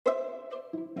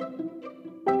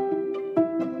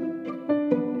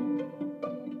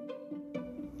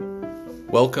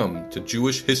Welcome to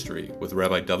Jewish History with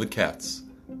Rabbi David Katz,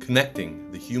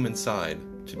 connecting the human side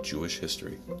to Jewish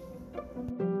history.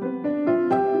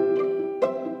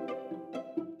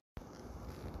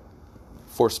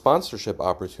 For sponsorship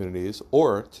opportunities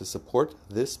or to support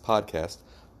this podcast,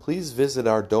 please visit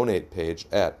our donate page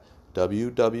at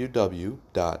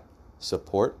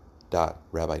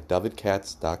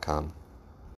www.support.rabbidavidkatz.com.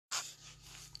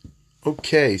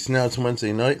 Okay, so now it's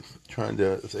Wednesday night, trying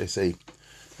to, as I say,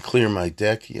 clear my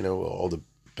deck, all the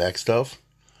back stuff.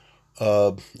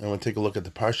 I want to take a look at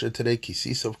the Parsha today, Ki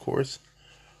Sisa, of course,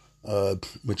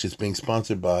 which is being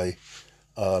sponsored by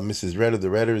Mrs. Redder, the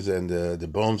Redders, and the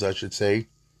Bohms, I should say,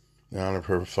 in honor of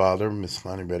her father, Miss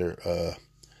Fanny Redder,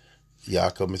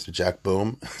 Yaakov, Mr. Jack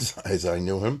Bohm, as I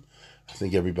knew him. I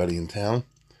think everybody in town.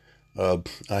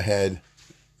 I had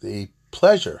the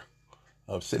pleasure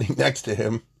of sitting next to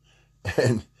him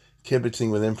and kibitzing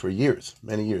with him for years,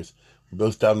 many years. We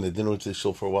both davened at dinner with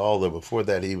Shul for a while, although before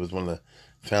that he was one of the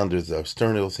founders of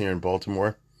Stern Hills here in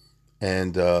Baltimore.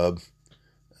 And we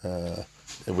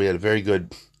had a very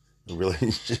good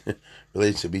relationship.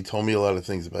 He told me a lot of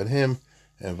things about him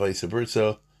and vice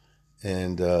versa.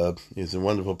 And he's a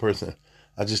wonderful person.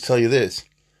 I'll just tell you this.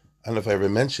 I don't know if I ever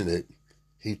mentioned it.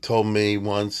 He told me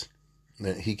once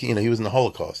that he was in the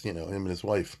Holocaust, him and his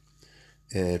wife,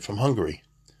 from Hungary.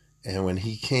 And when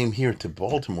he came here to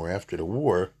Baltimore after the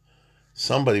war,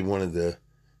 somebody wanted to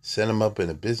set him up in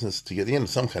a business to get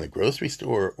some kind of grocery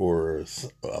store or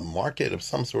a market of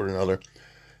some sort or another.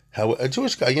 How a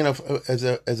Jewish guy, as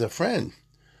a friend,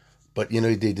 but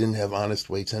they didn't have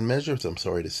honest weights and measures. I'm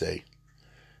sorry to say.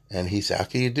 And he said, "How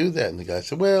can you do that?" And the guy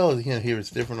said, "Well, here it's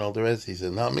different, all the rest." He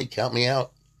said, "Not me, count me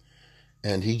out."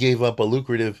 And he gave up a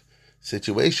lucrative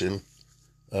situation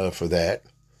for that,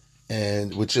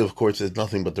 and which of course is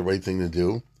nothing but the right thing to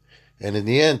do. And in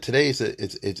the end, today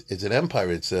it's an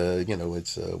empire. It's what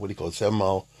do you call it? 7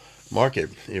 Mile Market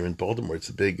here in Baltimore. It's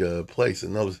a big place,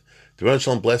 and the Rebbe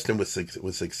Shalom blessed him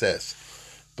with success.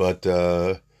 But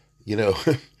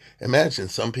imagine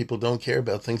some people don't care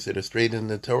about things that are straight in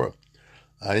the Torah.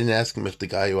 I didn't ask him if the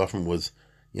guy who offered him was,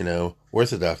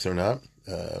 Orthodox or not.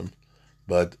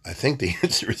 But I think the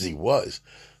answer is he was.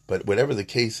 But whatever the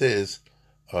case is,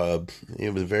 he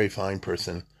was a very fine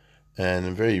person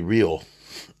and very real,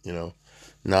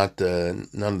 not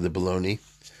none of the baloney.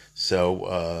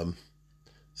 So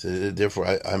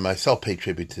therefore, I myself pay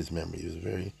tribute to his memory. He was a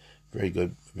very, very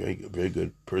good, very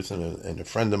good person and a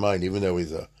friend of mine, even though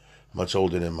he's much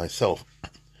older than myself.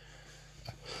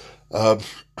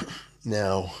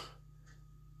 Now,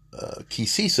 Ki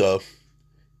Sisa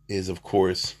is, of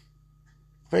course,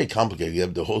 very complicated. You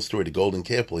have the whole story of the Golden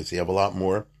Calf Place. You have a lot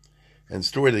more. And the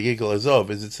story of the Yigdal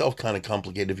Azov is itself kind of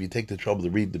complicated. If you take the trouble to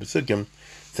read the Pesukim,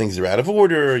 things are out of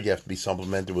order. You have to be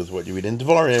supplemented with what you read in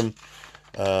Devarim.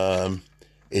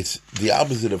 It's the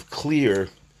opposite of clear,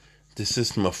 the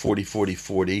system of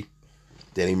 40-40-40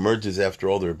 that emerges after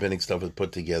all the rabbinic stuff is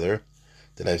put together,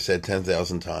 that I've said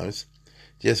 10,000 times.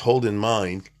 Just hold in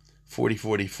mind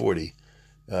 40-40-40.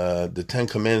 The 10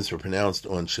 Commandments were pronounced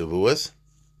on Shavuos.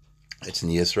 It's in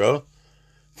Yisro.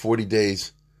 40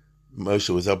 days Moshe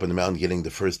was up on the mountain getting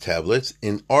the first tablets.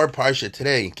 In our Parsha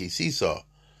today, in Ki Sisa,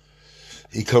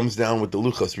 he comes down with the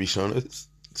Luchos Rishonos,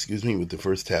 with the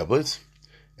first tablets.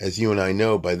 As you and I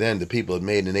know, by then the people had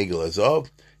made an Egel Azov.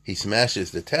 He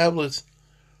smashes the tablets,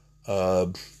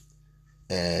 and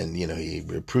he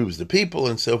reproves the people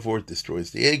and so forth,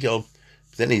 destroys the Egel.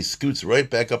 Then he scoots right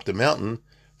back up the mountain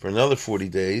for another 40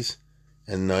 days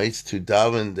and nights to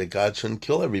daven that God shouldn't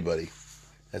kill everybody.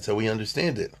 That's how we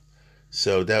understand it.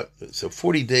 So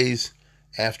 40 days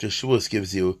after Shavuos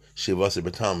gives you Shivasa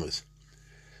B'Tammuz.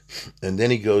 And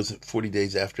then he goes 40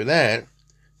 days after that,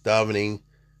 davening,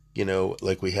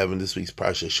 like we have in this week's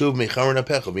Parsha. Shuv mecharon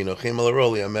apecha v'inochem al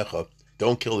aroli amecha.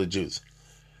 Don't kill the Jews.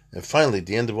 And finally, at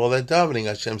the end of all that davening,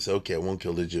 Hashem said, "Okay, I won't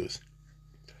kill the Jews.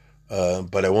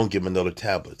 But I won't give them another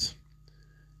tablets."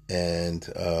 And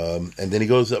then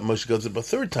Moshe goes up a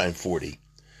third time, 40.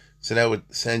 So that would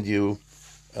send you,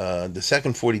 the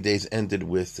second 40 days ended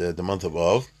with the month of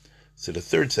Av. So the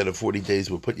third set of 40 days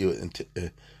will put you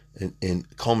in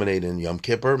culminate in Yom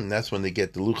Kippur, and that's when they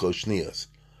get the Luchos Shniyos.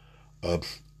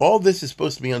 All this is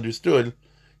supposed to be understood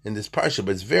in this parsha,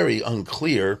 but it's very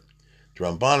unclear. The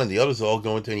Ramban and the others all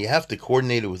go into, and you have to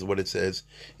coordinate it with what it says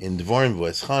in Devarim,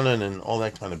 V'eschanan, and all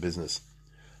that kind of business.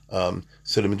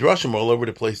 So the Midrashim are all over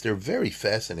the place. They're very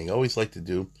fascinating. I always like to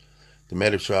do the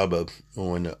Medrash Rabbah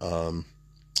on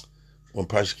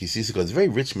Parsha Ki Sisa. It's very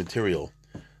rich material.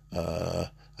 I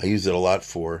use it a lot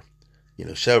for,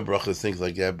 Sheva brachas, things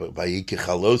like that. But by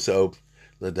Kichaloso,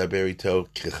 Ledaberito,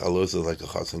 Kichaloso like a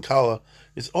chas and kala.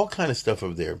 There's all kind of stuff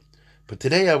over there. But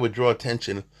today I would draw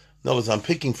attention. Notice I'm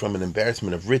picking from an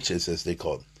embarrassment of riches, as they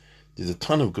call it. There's a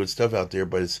ton of good stuff out there,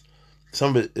 but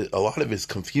a lot of it's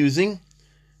confusing,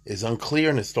 is unclear,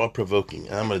 and it's thought-provoking.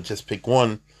 And I'm going to just pick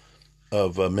one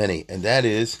of many, and that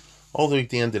is all the way at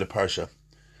the end of the parsha,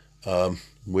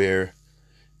 where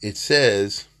it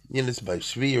says, it's by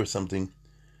Shvi or something,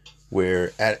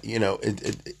 where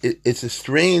it's a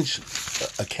strange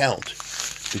account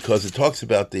because it talks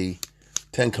about the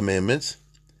Ten Commandments,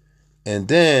 and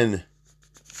then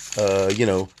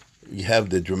you have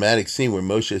the dramatic scene where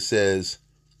Moshe says,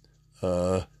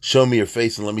 show me your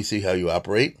face and let me see how you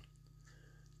operate.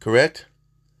 Correct?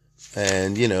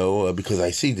 And, because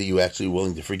I see that you're actually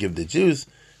willing to forgive the Jews,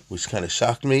 which kind of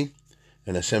shocked me.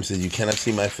 And Hashem says, you cannot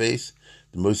see my face.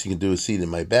 The most you can do is see it in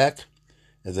my back,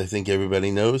 as I think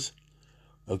everybody knows.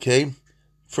 Okay?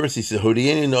 First he says,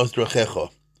 Hodieni nos drachecha.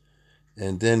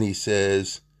 And then he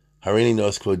says, Harini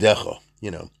nos kvodecha,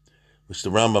 which the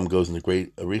Rambam goes in the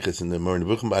great Arichas in the Moreh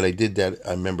Nevuchim, but I did that,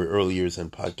 I remember, early years in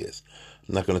podcasts.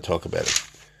 I'm not going to talk about it.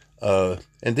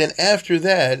 And then after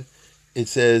that, it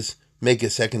says, make a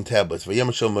second tablet. Make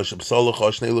a second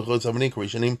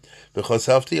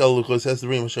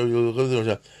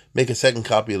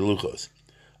copy of the Luchos.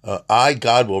 I,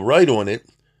 God, will write on it.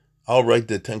 I'll write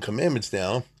the Ten Commandments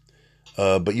down,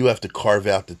 but you have to carve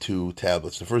out the two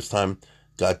tablets. The first time,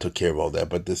 God took care of all that,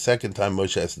 but the second time,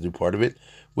 Moshe has to do part of it,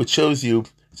 which shows you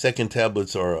second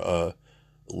tablets are a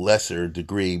lesser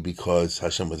degree because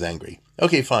Hashem was angry.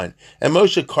 Okay, fine. And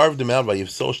Moshe carved them out by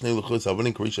Yivsol Shnei Luchos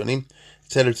Avonim Karishonim,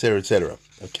 etc., etc., etc.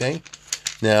 Okay?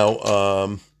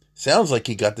 Now, sounds like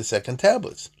he got the second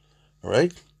tablets. All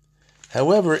right?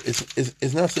 However,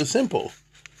 it's not so simple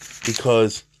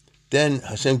because then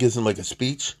Hashem gives him like a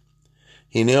speech.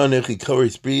 And so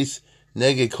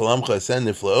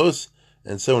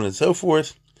on and so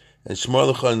forth. And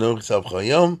Shmar Lecha Noach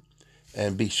Chayom,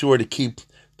 and be sure to keep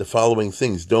the following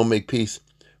things. Don't make peace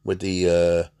with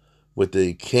the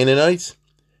Canaanites,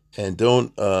 and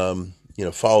don't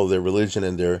follow their religion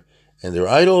and their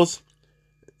idols,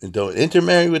 and don't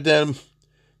intermarry with them.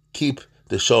 Keep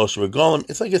the Shalosh Regalim.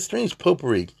 It's like a strange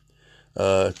potpourri.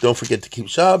 Don't forget to keep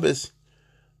Shabbos.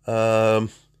 And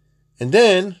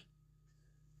then,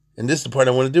 and this is the part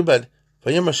I want to do, but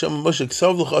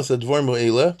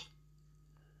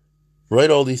write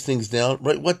all these things down.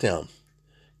 Write what down?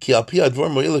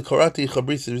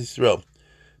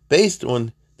 Based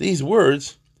on these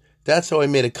words, that's how I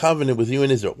made a covenant with you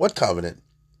in Israel. What covenant?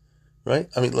 Right?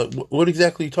 I mean, look, what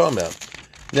exactly are you talking about?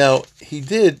 Now, he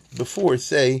did before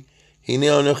say, but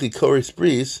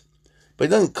he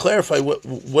doesn't clarify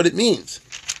what it means.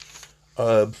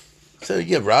 So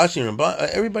you have Rashi and Ramban,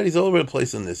 everybody's all over the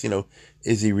place on this.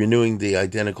 Is he renewing the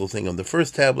identical thing on the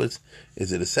first tablets?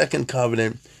 Is it a second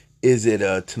covenant? Is it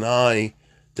a Tanai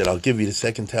that I'll give you the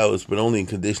second tablets, but only in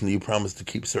condition that you promise to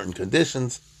keep certain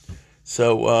conditions?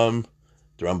 So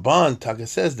the Ramban Taka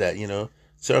says that, Tzarech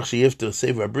sheyifto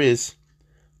sefer bris,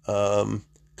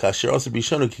 kasher also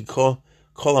bishonu ki kol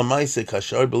ha'maaseh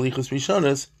kasher belichos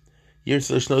bishonos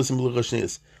yirtzeh shnosim b'luchos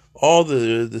shnius. All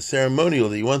the ceremonial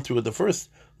that you went through with the first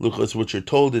luchos, which are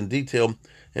told in detail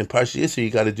in Parshat Yisro, you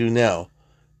got to do now,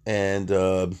 and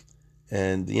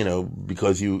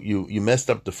because you messed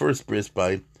up the first bris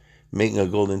by making a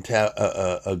golden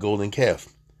calf.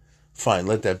 Fine,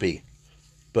 let that be.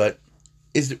 But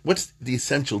what's the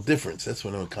essential difference? That's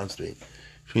what I'm going to concentrate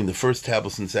between the first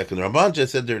tablets and the second. The Ramban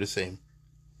just said they're the same.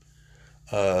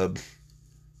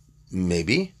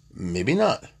 Maybe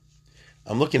not.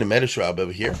 I'm looking at Medrash Rabbah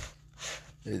over here.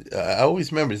 I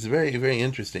always remember, it's very, very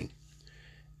interesting.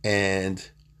 And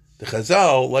the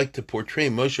Chazal like to portray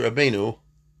Moshe Rabbeinu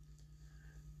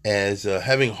as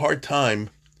having a hard time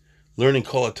learning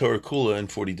Kol HaTorah Kula in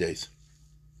 40 days.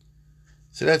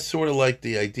 So that's sort of like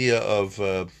the idea of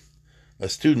a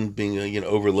student being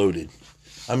overloaded.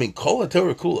 I mean, Kol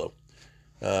HaTorah Kula,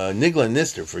 Nigla and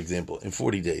Nister, for example, in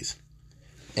 40 days.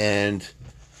 And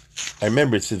I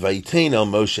remember it says, Vayitain el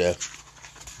Moshe.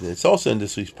 It's also in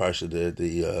this week's Parsha,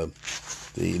 the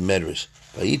Medrash.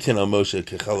 Vayitain el Moshe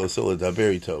kechalosol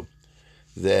daber ito.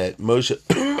 That Moshe,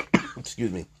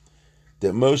 excuse me,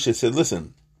 that Moshe said,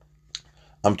 listen,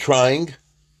 I'm trying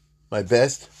my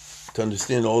best to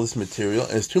understand all this material,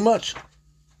 and it's too much.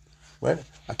 Right?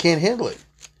 I can't handle it.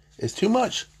 It's too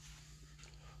much.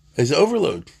 It's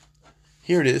overload.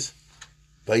 Here it is.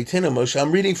 Vayitain el Moshe.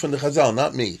 I'm reading from the Chazal,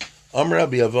 not me. Amar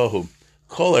Rabbi Avohu.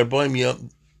 Kol arbaim yom.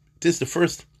 This is the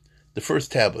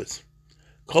first tablets.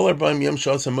 Kol arbaim yom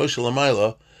shasa Moshe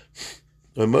lamayla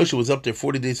when Moshe was up there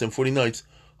 40 days and 40 nights,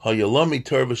 Hayalami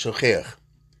Torah v'shachech.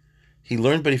 He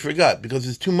learned, but he forgot because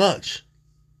it's too much.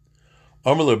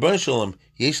 Amar l'Rabban Shalom,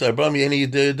 Yesh l'Abraham Yeni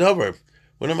Davar.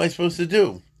 What am I supposed to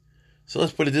do? So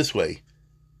let's put it this way.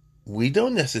 We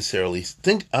don't necessarily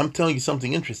think, I'm telling you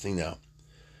something interesting now.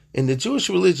 In the Jewish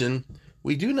religion,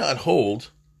 we do not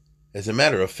hold, as a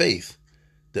matter of faith,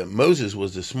 that Moses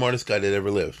was the smartest guy that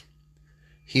ever lived.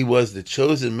 He was the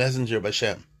chosen messenger of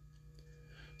Hashem.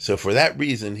 So for that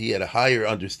reason, he had a higher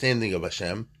understanding of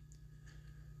Hashem,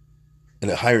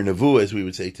 and a higher nevuah, as we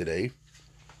would say today,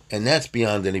 and that's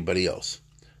beyond anybody else.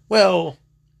 Well,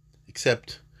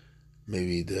 except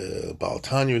maybe the Baal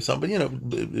Tanya or something,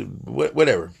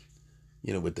 whatever,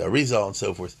 with the Arizal and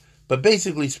so forth. But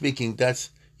basically speaking, that's,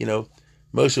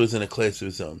 Moshe was in a class of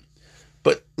his own.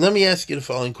 But let me ask you the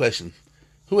following question.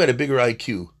 Who had a bigger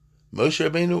IQ, Moshe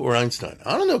Rabbeinu or Einstein?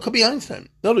 I don't know, it could be Einstein.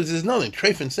 Notice there's nothing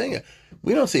Treifin saying it.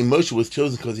 We don't say Moshe was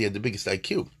chosen because he had the biggest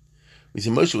IQ. We say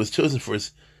Moshe was chosen for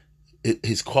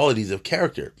his qualities of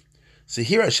character. So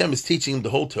here Hashem is teaching him the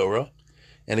whole Torah,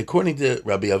 and according to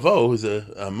Rabbi Avo, who's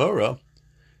a Mora,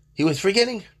 he was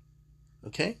forgetting.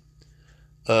 Okay?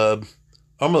 I've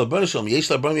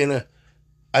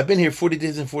been here 40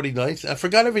 days and 40 nights. I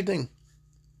forgot everything.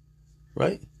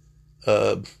 Right?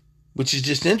 Which is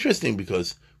just interesting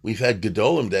because we've had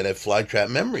Gedolim that have fly-trap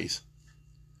memories.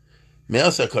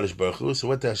 So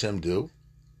what did Hashem do?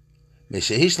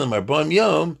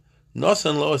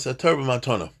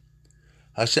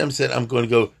 Hashem said, I'm going to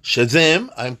go Shazam,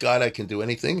 I'm God, I can do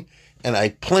anything, and I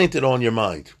plant it on your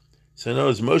mind. So in other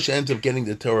words, Moshe ends up getting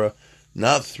the Torah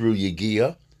not through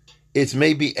Yegiya. It's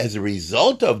maybe as a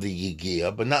result of the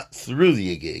Yegiya, but not through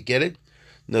the Yegiya. Get it?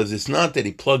 In other words, it's not that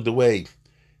he plugged away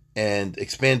and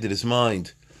expanded his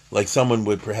mind like someone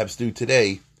would perhaps do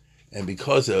today, and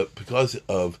because of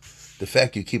the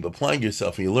fact you keep applying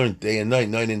yourself and you learn day and night,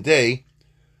 night and day,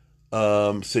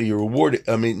 so you're rewarded.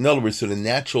 In other words, so the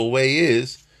natural way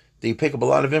is that you pick up a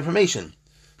lot of information.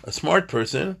 A smart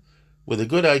person with a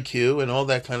good IQ and all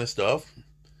that kind of stuff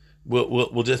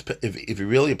will just, if he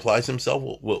really applies himself,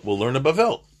 will learn a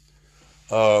Bavel.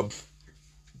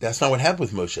 That's not what happened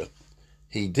with Moshe.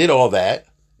 He did all that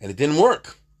and it didn't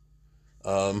work.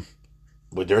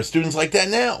 But there are students like that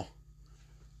now.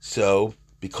 So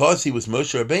because he was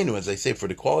Moshe Rabbeinu, as I say, for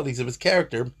the qualities of his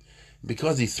character,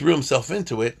 because he threw himself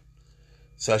into it,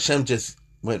 so Hashem just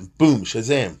went boom,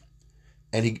 Shazam,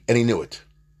 and he knew it.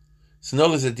 So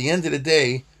notice at the end of the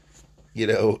day,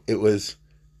 it was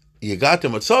you got the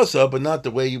Matzasa, but not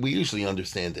the way we usually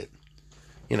understand it.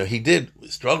 He did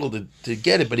struggle to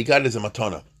get it, but he got it as a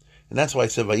matana, and that's why I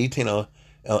said Vayitin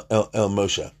el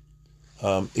Moshe.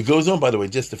 It goes on, by the way,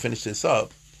 just to finish this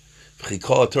up.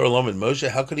 Torah Lamed Moshe.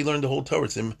 How could he learn the whole Torah?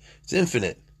 It's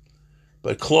infinite.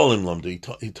 But Klolim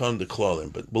Lamdu, he taught him the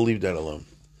Klolim, but we'll leave that alone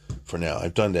for now.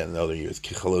 I've done that in other years.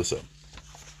 Kichalosa.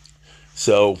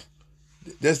 So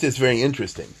that's just very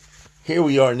interesting. Here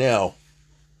we are now,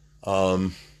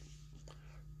 80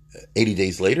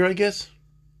 days later, I guess,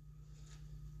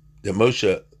 that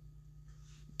Moshe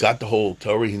got the whole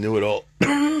Torah. He knew it all.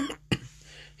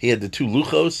 He had the two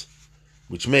luchos,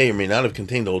 which may or may not have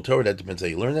contained the whole Torah. That depends how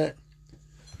you learn that.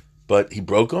 But he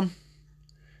broke them.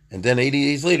 And then 80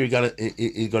 days later,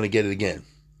 he's going to get it again.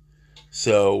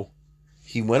 So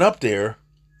he went up there,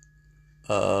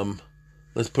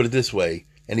 let's put it this way,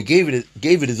 and he gave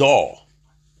it his all.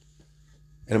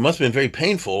 And it must have been very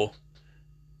painful,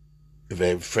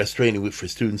 very frustrating for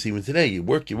students even today. You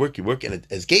work, and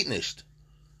it's gatenished.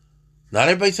 Not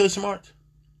everybody's so smart.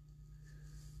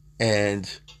 And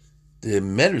the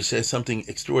Medrash says something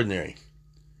extraordinary.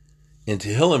 In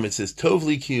Tehillim it says, Tov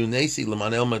li ki unesi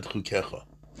l'man elmad chukecha.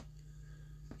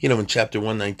 In chapter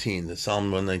 119, the Psalm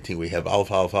 119, we have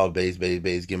Aleph, Aleph, Aleph, Beis, Beis,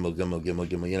 Beis, Gimel, Gimel, Gimel,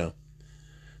 Gimel,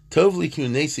 Tov li ki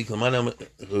unesi l'man elmad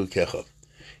chukecha.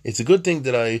 It's a good thing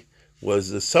that I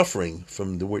was suffering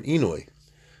from the word Inoi,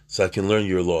 so I can learn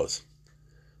your laws.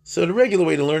 So the regular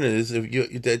way to learn it is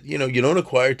you don't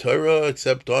acquire Torah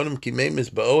except Adam Kimemis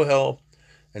Ba'ohel,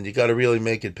 and you got to really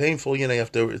make it painful. You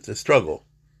have to, it's a struggle.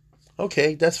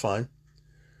 Okay, that's fine.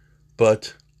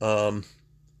 But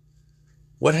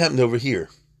what happened over here?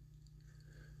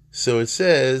 So it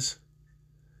says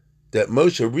that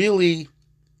Moshe really,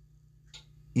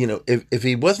 if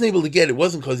he wasn't able to get it, it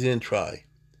wasn't because he didn't try.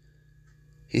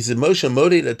 He said, Moshe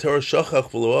Modi the Torah Shachach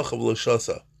v'loach v'lo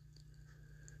shasa.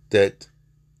 That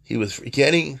he was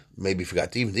forgetting, maybe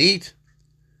forgot to even eat.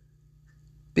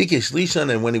 Bikesh Lishan,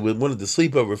 and when he wanted to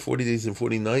sleep over 40 days and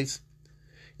 40 nights,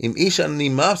 Im Ishan ni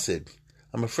mafsid,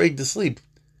 I'm afraid to sleep.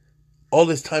 All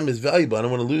this time is valuable. I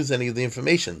don't want to lose any of the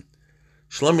information.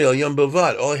 Shlomi al Yom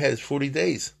Bilvad, all I had is 40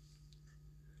 days.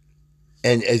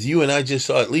 And as you and I just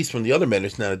saw, at least from the other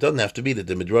Medrash, now it doesn't have to be that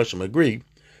the Midrashim agree,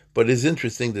 but it is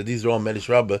interesting that these are all Medrash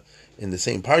Rabbah in the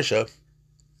same Parsha.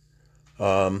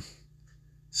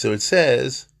 So it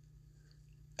says,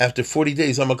 after 40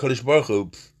 days, HaKadosh Baruch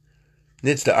Hu,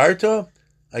 Nitzta Arta,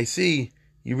 I see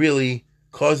you really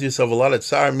caused yourself a lot of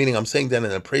tsar, meaning I'm saying that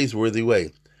in a praiseworthy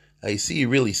way. I see you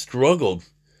really struggled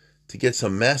to get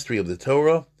some mastery of the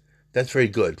Torah. That's very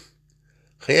good.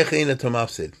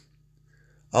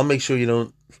 I'll make sure you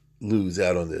don't lose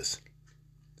out on this.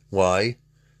 Why?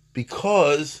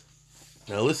 Because,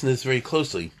 now listen to this very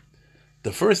closely,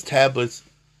 the first tablets,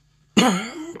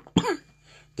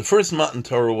 the first Matan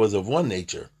Torah was of one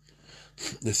nature.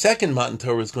 The second Matan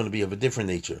Torah is going to be of a different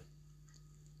nature.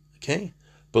 Okay?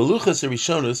 But Luchas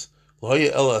Rishonus,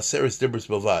 L'hoya Ela Aseres Dibros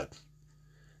Belvad.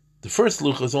 The first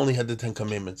Luchas only had the 10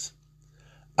 Commandments.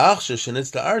 Achsha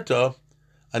Shenitzta Arta,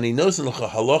 Ani Nosen L'cha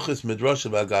Halachas Midrash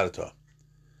V'Agadata.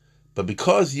 But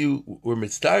because you were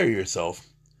mitzvah yourself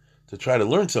to try to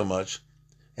learn so much,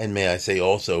 and may I say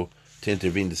also to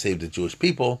intervene to save the Jewish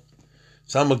people,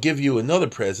 so I'm going to give you another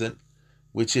present,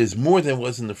 which is more than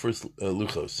was in the first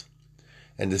Luchos.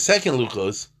 And the second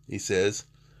Luchos, he says,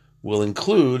 will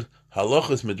include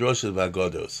halachos midrashos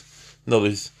v'agados. In other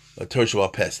words, a Torah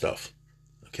Shabbat Peh stuff.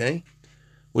 Okay?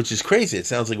 Which is crazy. It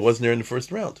sounds like it wasn't there in the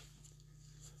first round.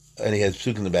 And he has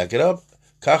psukim to back it up.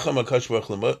 Kacham HaKadosh Baruch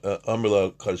Hu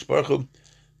Amar LaKadosh Baruch Hu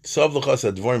Ksav l'chas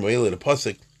advorim ha'ila, the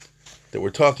pasuk that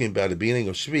we're talking about at the beginning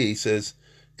of Shvi says,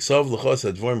 Ksav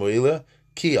l'chas advorim ha'ila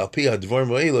ki al pi advorim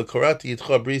ha'ila karati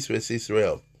yitcha bris v'es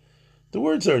Yisrael. The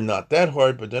words are not that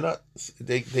hard, but they're not.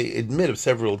 They admit of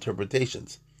several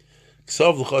interpretations.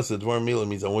 Ksav l'chas advorim ha'ila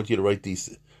means I want you to write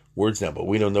these words down, but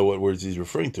we don't know what words he's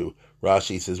referring to.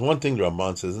 Rashi says one thing,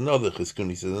 Ramban says another,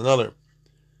 Chizkuni says another.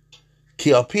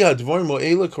 Ki al pi advorim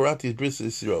ha'ila karati bris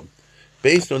Yisrael.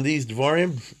 Based on these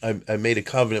dvarim, I made a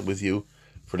covenant with you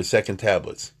for the second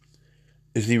tablets.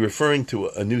 Is he referring to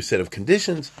a new set of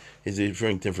conditions? Is he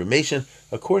referring to information?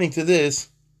 According to this,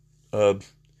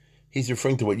 he's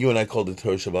referring to what you and I call the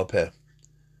Torah Shabbat Peh.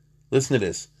 Listen to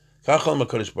this. Kachal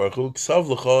HaKadosh Baruch Hu, Ksav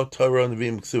l'cha Torah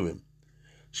Nevi'im Ksuvim,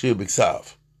 Shiu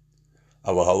b'Ksav.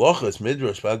 Aval halachas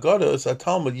midrash v'agados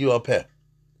atalmud yu al peh.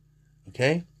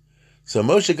 Okay? So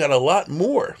Moshe got a lot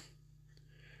more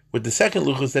with the second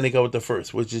Luchos than he got with the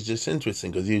first, which is just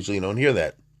interesting, because usually you don't hear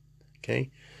that. Okay?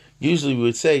 Usually we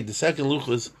would say the second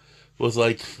Luchos was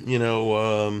like,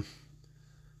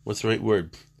 what's the right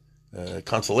word?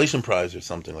 Consolation prize or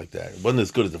something like that. It wasn't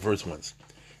as good as the first ones.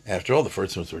 After all, the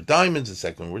first ones were diamonds, the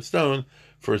second one were stone,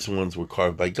 first ones were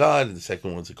carved by God, and the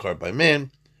second ones were carved by man.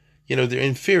 They're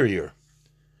inferior.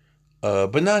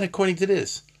 But not according to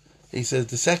this. He says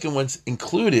the second ones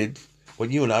included what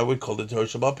you and I would call the Torah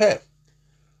Shabbat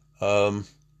Peh.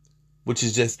 Which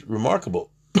is just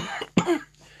remarkable.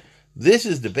 This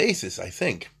is the basis, I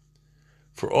think,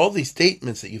 for all these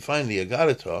statements that you find in the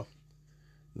Agadah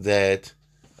that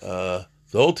the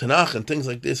whole Tanakh and things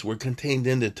like this were contained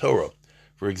in the Torah.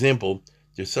 For example,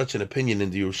 there's such an opinion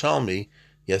in the Yerushalmi,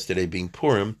 yesterday being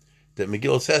Purim, that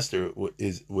Megillah Esther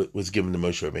was given to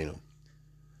Moshe Rabbeinu.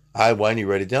 Why didn't you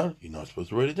write it down? You're not supposed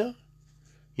to write it down.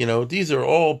 These are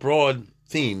all broad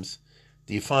themes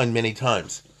that you find many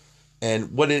times.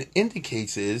 And what it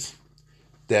indicates is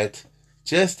that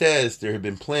just as there had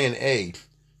been Plan A,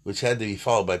 which had to be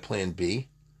followed by Plan B,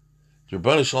 the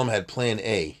Rebbeinu Shalom had Plan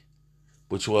A,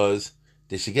 which was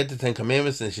they should get the 10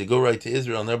 Commandments and they should go right to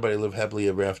Israel and everybody live happily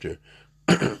ever after.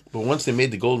 But once they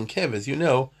made the Golden Calf, as you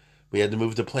know, we had to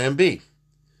move to Plan B.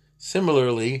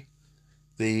 Similarly,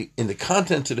 in the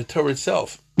contents of the Torah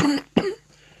itself,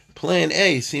 Plan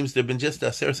A seems to have been just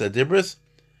Aseres HaDibros,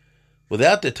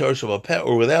 without the Torah Shabbat Peh,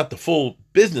 or without the full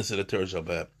business of the Torah Shabbat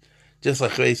Peh. Just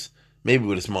like Chais, maybe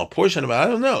with a small portion of it, I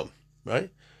don't know, right?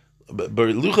 But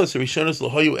Luchas Rishonos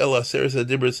L'hoyu El Aseres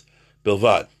HaDibros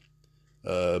Bilvad.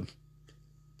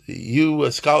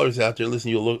 You scholars out there,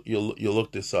 listen, you'll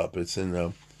look this up. It's in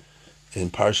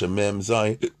Parsha Mem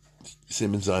Zayin,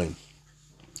 Siman Zayin,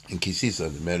 in Kisisa,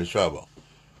 the Medrash Rabbah.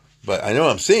 But I know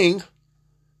I'm seeing,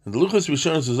 and the Luchas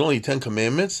Rishonos was only 10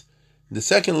 commandments. The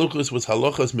second Luchos was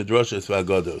halachas midrashos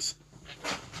v'agados.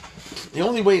 The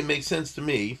only way it makes sense to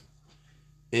me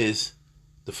is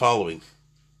the following.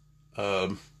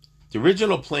 The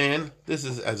original plan, this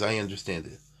is as I understand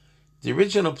it, the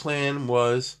original plan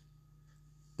was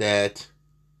that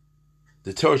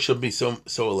the Torah should be so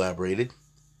elaborated.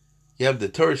 You have the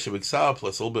Torah Shabbat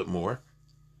plus a little bit more.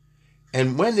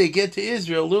 And when they get to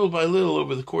Israel, little by little,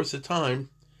 over the course of time,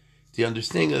 the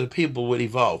understanding of the people would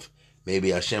evolve.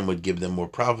 Maybe Hashem would give them more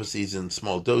prophecies in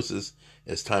small doses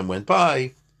as time went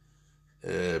by.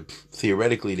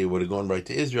 theoretically they would have gone right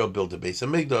to Israel, built a Beis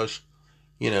Hamikdash,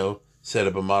 set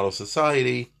up a model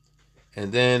society,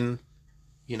 and then,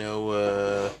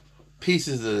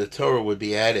 pieces of the Torah would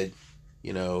be added,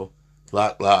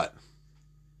 lot.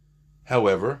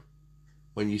 However,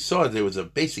 when you saw there was a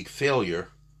basic failure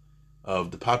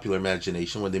of the popular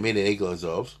imagination when they made an Egel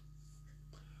Azov,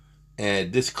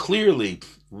 and this clearly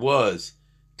was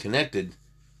connected,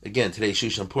 again, today's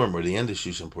Shushan Purim, or the end of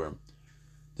Shushan Purim,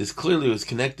 this clearly was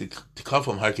connected to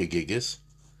Kafam Harkegigis,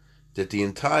 that the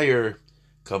entire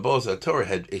Kabbalah Torah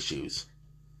had issues.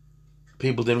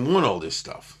 People didn't want all this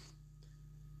stuff.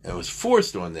 And it was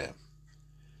forced on them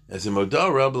as a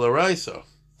Modar Rab L'Oraisa.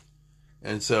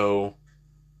 And so,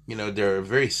 they're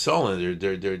very sullen.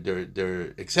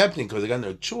 They're accepting because they got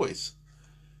no choice.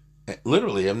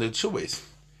 Literally, have no choice.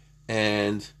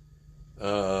 And,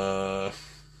 that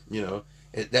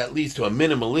leads to a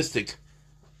minimalistic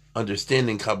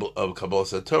understanding of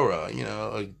Kabbalah Torah.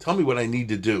 Tell me what I need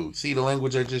to do. See the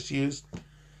language I just used?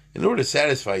 In order to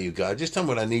satisfy you, God, just tell me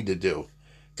what I need to do.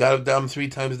 God, I've 3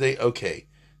 times a day? Okay.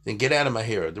 Then get out of my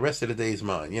hair. The rest of the day is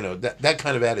mine. That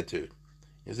kind of attitude.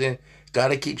 You see?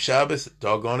 Gotta keep Shabbos?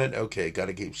 Doggone it? Okay,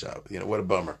 gotta keep Shabbos. What a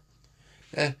bummer.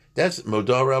 That's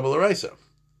Modar Rab L'Oraisa.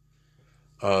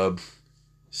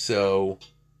 So,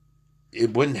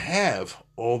 it wouldn't have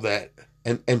all that.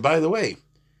 And by the way,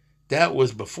 that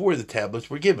was before the tablets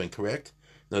were given, correct?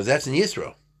 No, that's in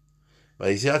Yisro.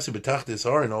 By Yizyatsu B'tachtis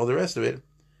Har and all the rest of it,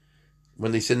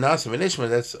 when they said Nasim and Ishma,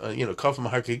 that's, Kafam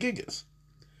HaKagigas.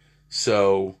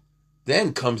 So,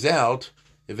 then comes out,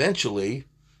 eventually,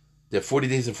 that 40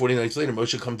 days and 40 nights later,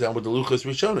 Moshe comes down with the Luchos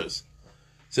Rishonos.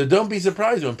 So don't be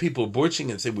surprised when people are borching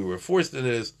and say, we were forced into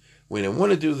this, we didn't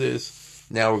want to do this,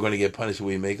 now we're going to get punished when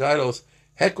we make idols.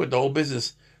 Heck with the whole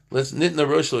business. Let's nitna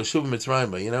rosh lo shuv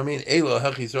mitzrayim. You know what I mean? Elo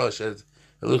hach Yisrael shed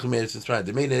eluchem eretz Mitzrayim.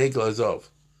 They made an Egel Azov.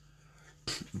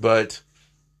 But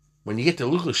when you get to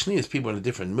Luchos Shnias, people are in a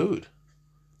different mood.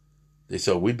 They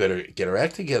say, we better get our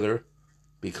act together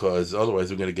because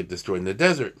otherwise we're going to get destroyed in the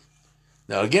desert.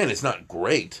 Now again, it's not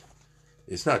great.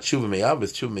 It's not Shuva Me'av,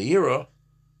 it's Shuva Me'ira,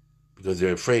 because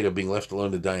they're afraid of being left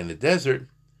alone to die in the desert.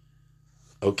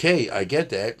 Okay, I get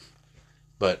that.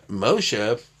 But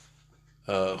Moshe,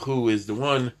 who is the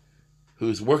one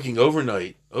who's working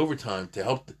overtime to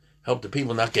help the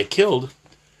people not get killed.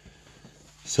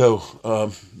 So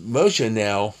Moshe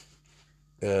now,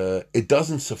 it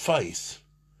doesn't suffice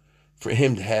for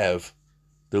him to have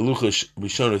the Luchos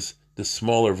Rishonos, the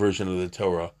smaller version of the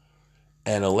Torah,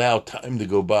 and allow time to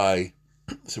go by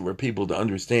so for people to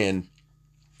understand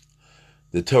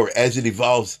the Torah as it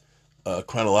evolves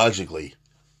chronologically.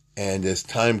 And as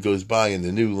time goes by in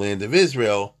the new land of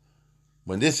Israel,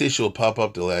 when this issue will pop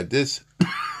up, they'll add this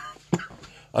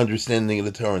understanding of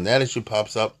the Torah, and that issue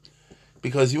pops up.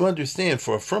 Because you understand,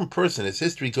 for a firm person, as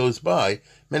history goes by,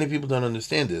 many people don't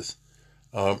understand this.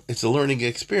 It's a learning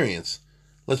experience.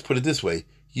 Let's put it this way.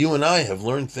 You and I have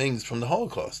learned things from the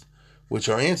Holocaust, which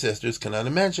our ancestors cannot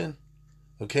imagine.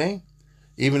 Okay?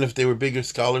 Even if they were bigger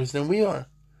scholars than we are.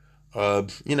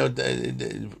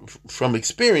 From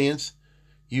experience,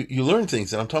 you learn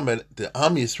things. And I'm talking about the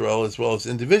Am Yisrael as well as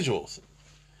individuals.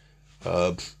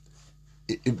 But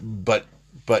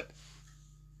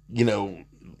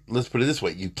let's put it this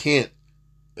way. You can't,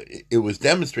 it was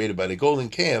demonstrated by the golden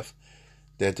calf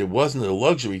that there wasn't a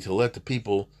luxury to let the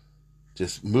people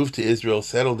just move to Israel,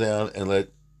 settle down, and let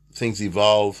things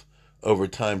evolve over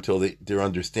time till their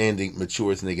understanding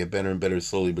matures and they get better and better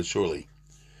slowly but surely.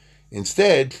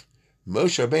 Instead,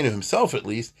 Moshe Rabbeinu himself, at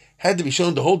least, had to be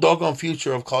shown the whole doggone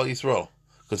future of Klal Yisrael,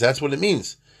 because that's what it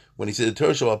means. When he said the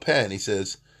Torah Shel Peh, and he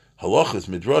says, halachos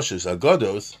midrashos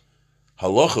hagados,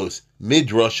 halachos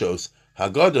midrashos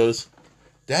hagados,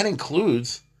 that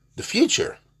includes the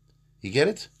future. You get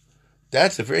it?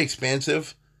 That's a very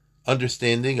expansive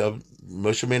understanding of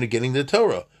Moshe Rabbeinu getting the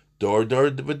Torah. Dor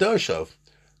v'darshav.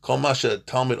 Kol masha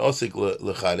Talmud osik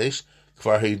l'chadesh,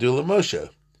 kvar hayidu l'Moshe.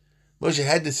 Moshe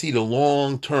had to see the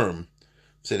long term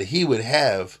so that he would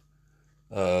have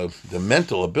the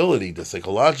mental ability, the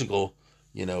psychological,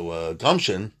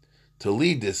 gumption to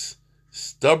lead this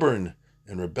stubborn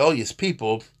and rebellious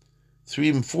people through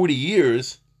even 40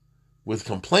 years with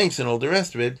complaints and all the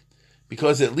rest of it,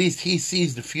 because at least he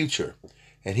sees the future.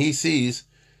 And he sees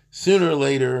sooner or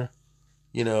later,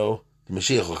 the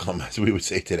Mashiach will come, as we would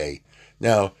say today.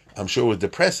 Now, I'm sure it was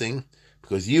depressing,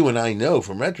 because you and I know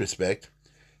from retrospect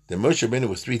that Moshe Rabbeinu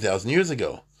was 3,000 years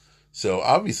ago. So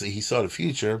obviously he saw the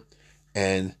future,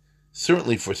 and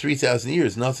certainly for 3,000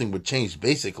 years nothing would change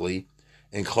basically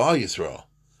in Klal Yisrael.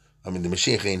 I mean, the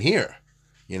Mashiach ain't here.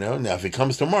 Now if it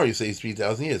comes tomorrow, you say it's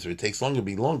 3,000 years, or it takes longer, it'll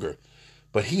be longer.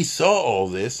 But he saw all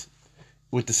this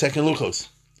with the second Luchos.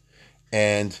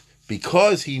 And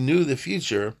because he knew the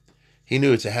future, he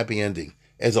knew it's a happy ending.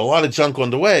 There's a lot of junk on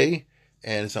the way,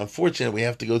 and it's unfortunate we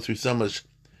have to go through so much,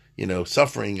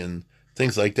 suffering and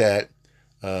things like that,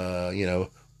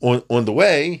 on the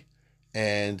way.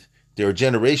 And there are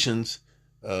generations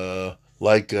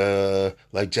like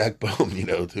Jack Bohm,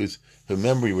 whose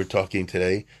memory we're talking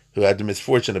today, who had the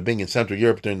misfortune of being in Central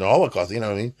Europe during the Holocaust.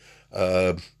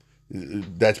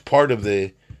 That's part of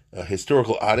the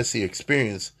historical Odyssey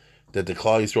experience that the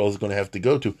Klal Yisrael is going to have to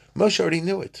go to. Moshe already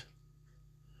knew it.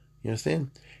 You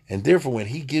understand? And therefore, when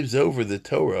he gives over the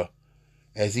Torah,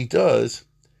 as he does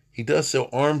so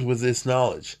armed with this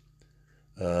knowledge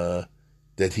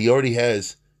that he already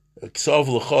has Ksav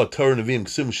L'cha, Torah Nevi'im,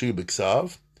 Ksum Shu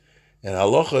B'Ksav, and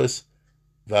Halachos,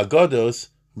 V'Agados,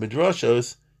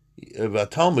 Midrashos,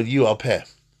 V'Talmud Yu Al Peh.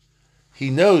 He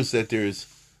knows that there's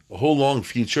a whole long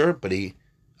future, but he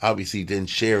obviously didn't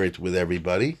share it with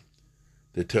everybody.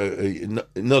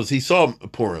 Notice he saw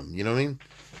Purim, you know what I mean?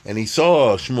 And he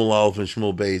saw Shmuel Aleph and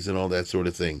Shmuel Beis and all that sort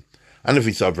of thing. I don't know if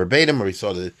he saw verbatim or he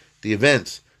saw the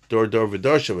events, Dor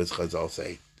V'Darshav, as Chazal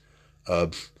say.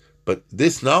 But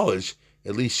this knowledge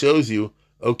at least shows you,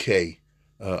 okay,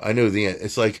 I know the end.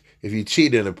 It's like if you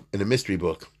cheat in a mystery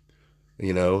book,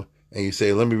 and you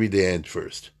say, let me read the end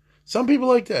first. Some people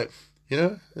like that,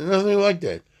 nothing like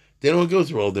that. They don't go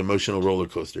through all the emotional roller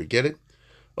coaster. Get it?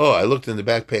 Oh, I looked in the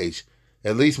back page.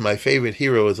 At least my favorite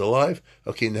hero is alive.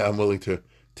 Okay, now I'm willing to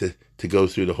go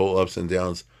through the whole ups and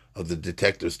downs of the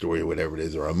detective story or whatever it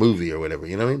is, or a movie or whatever.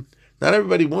 You know what I mean? Not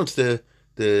everybody wants the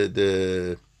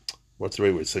what's the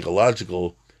right word?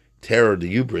 Psychological terror, the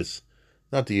hubris,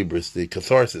 not the hubris, the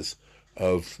catharsis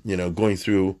of going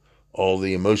through all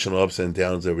the emotional ups and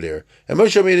downs over there. And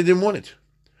Moshe Rabbeinu didn't want it.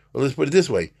 Well, let's put it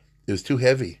this way: it was too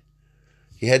heavy.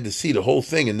 He had to see the whole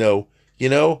thing and know,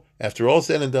 after all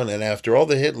said and done, and after all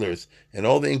the Hitlers and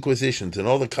all the Inquisitions and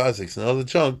all the Cossacks and all the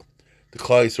junk, the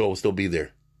Klal Yisrael will still be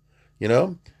there.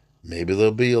 Maybe they'll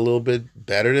be a little bit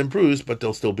battered and bruised, but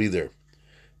they'll still be there.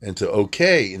 And so,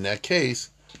 okay, in that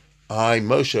case, I,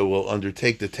 Moshe, will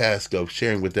undertake the task of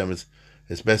sharing with them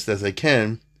as best as I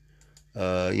can,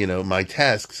 my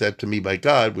task set to me by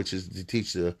God, which is to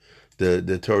teach the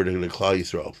Torah to the Klal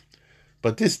Yisrael.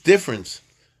 But this difference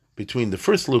between the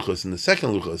first Luchos and the second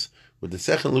Luchos, with the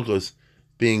second Luchos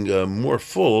being more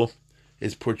full,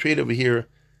 is portrayed over here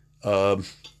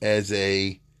as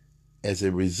a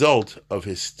result of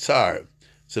his tsar.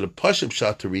 So the Pashup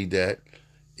shot to read that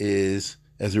is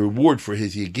as a reward for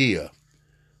his Yigiyah.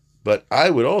 But I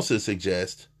would also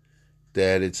suggest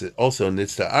that it's also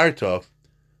Nitzta Artov,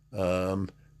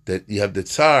 that you have the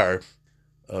tsar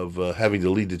of having to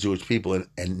lead the Jewish people,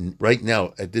 and right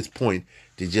now, at this point,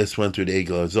 they just went through the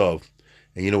Egel Azov,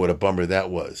 and you know what a bummer that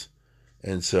was.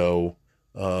 And so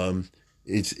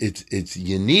it's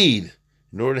you need,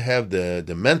 in order to have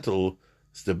the mental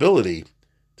stability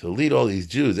to lead all these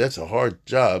Jews, that's a hard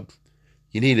job.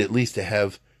 You need at leist to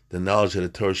have the knowledge of the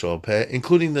Torah Shal Peh,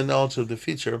 including the knowledge of the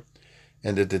future,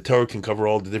 and that the Torah can cover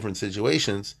all the different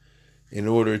situations in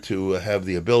order to have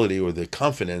the ability or the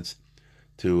confidence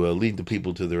to lead the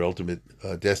people to their ultimate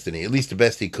destiny, at least the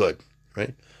best he could,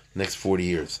 right? The next 40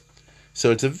 years.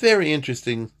 So it's a very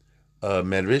interesting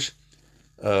medrash.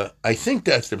 I think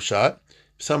that's the pshat.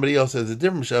 Somebody else has a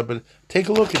different pshat, but take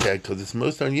a look at that because it's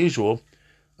most unusual.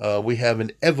 We have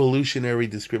an evolutionary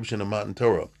description of Matan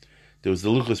Torah. There was the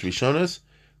Luchos Rishonos,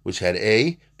 which had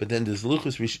A, but then there's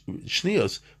Luchos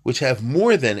Shnios, which have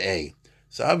more than A.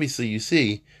 So obviously you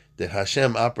see that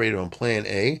Hashem operated on plan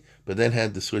A, but then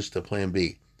had to switch to plan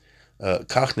B.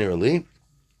 Kach Nirali.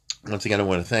 Once again, I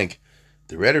want to thank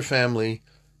the Redder family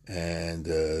and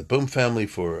the Boom family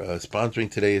for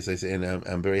sponsoring today, as I say, and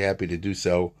I'm very happy to do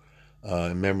so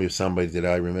in memory of somebody that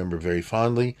I remember very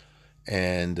fondly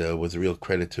and was a real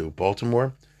credit to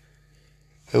Baltimore.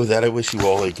 And with that, I wish you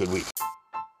all a good week.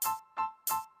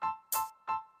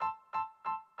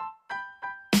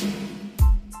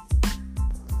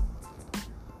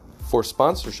 For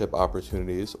sponsorship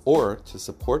opportunities or to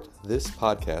support this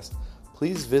podcast,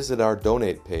 please visit our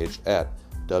donate page at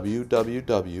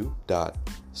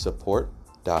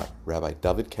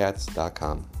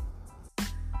www.support.rabbidavidkatz.com.